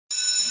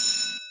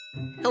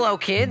Hello,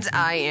 kids.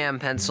 I am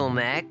Pencil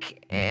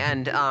Neck,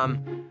 and,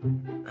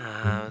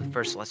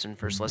 first lesson.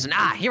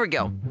 Here we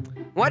go.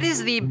 What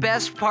is the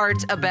best part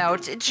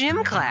about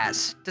gym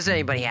class? Does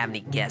anybody have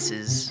any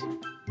guesses?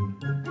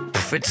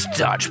 It's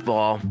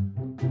dodgeball.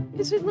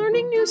 Is it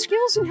learning new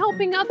skills and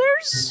helping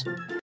others?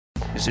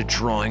 Is it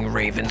drawing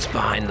ravens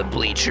behind the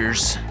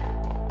bleachers?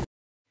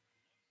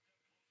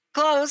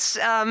 Close.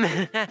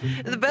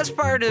 The best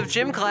part of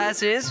gym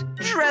class is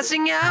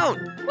dressing out.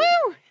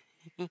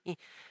 Woo!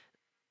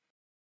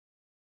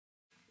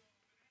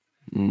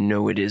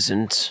 No, it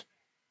isn't.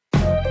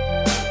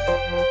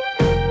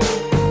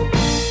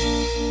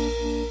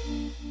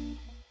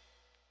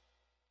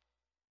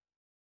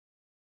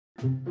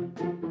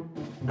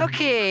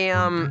 Okay,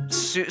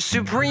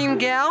 Supreme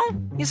Gal?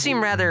 You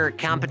seem rather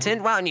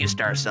competent. Why don't you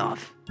start us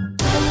off?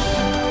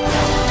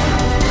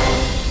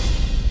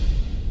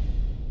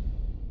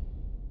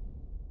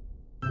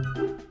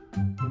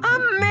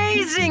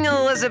 Amazing,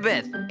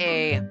 Elizabeth!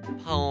 A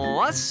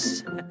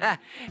plus.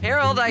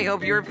 Harold, I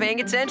hope you were paying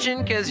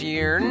attention, because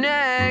you're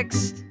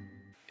next.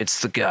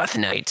 It's the Goth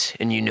Knight,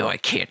 and you know I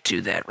can't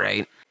do that,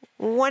 right?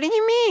 What do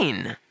you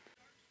mean?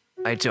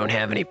 I don't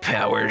have any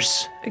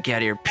powers. I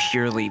got here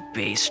purely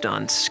based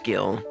on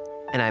skill,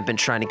 and I've been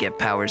trying to get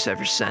powers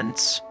ever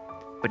since.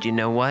 But you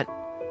know what?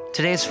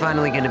 Today's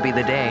finally gonna be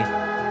the day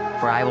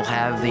where I will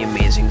have the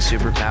amazing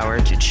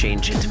superpower to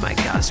change into my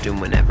costume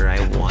whenever I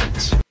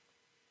want.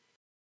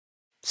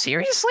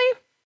 Seriously?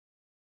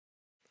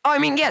 Oh, I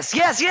mean, yes,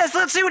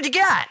 let's see what you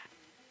got!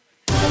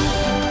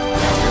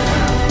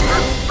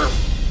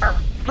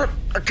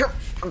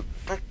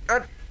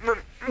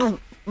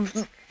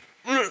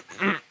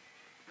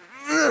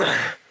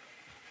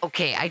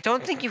 Okay, I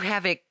don't think you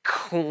have it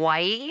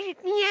quite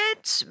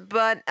yet,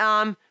 but,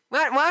 why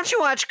don't you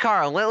watch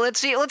Carl? Let's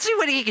see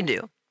what he can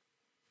do.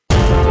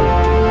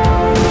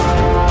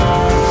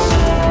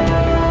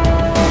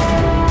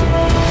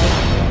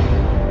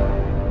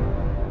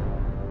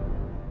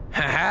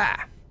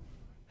 Haha!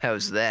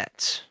 How's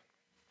that?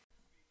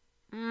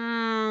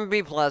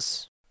 B+.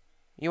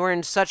 You were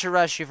in such a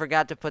rush you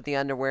forgot to put the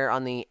underwear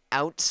on the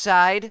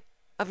outside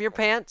of your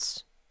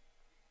pants?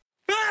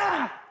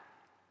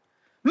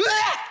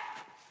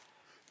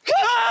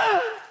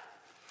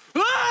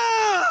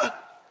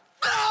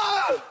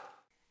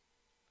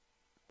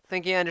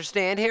 Think you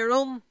understand,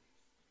 Harold?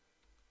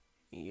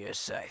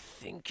 Yes, I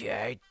think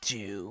I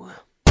do.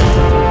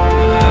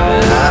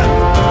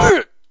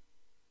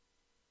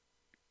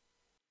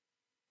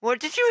 What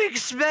did you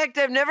expect?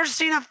 I've never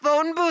seen a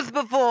phone booth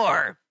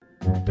before.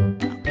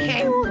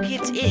 Okay, look,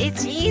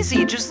 it's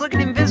easy. Just look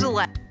at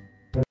Invisalad.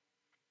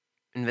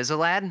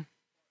 Invisalad?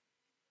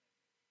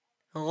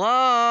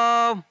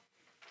 Hello?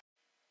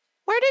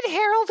 Where did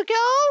Harold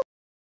go?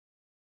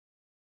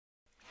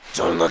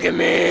 Don't look at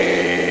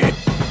me!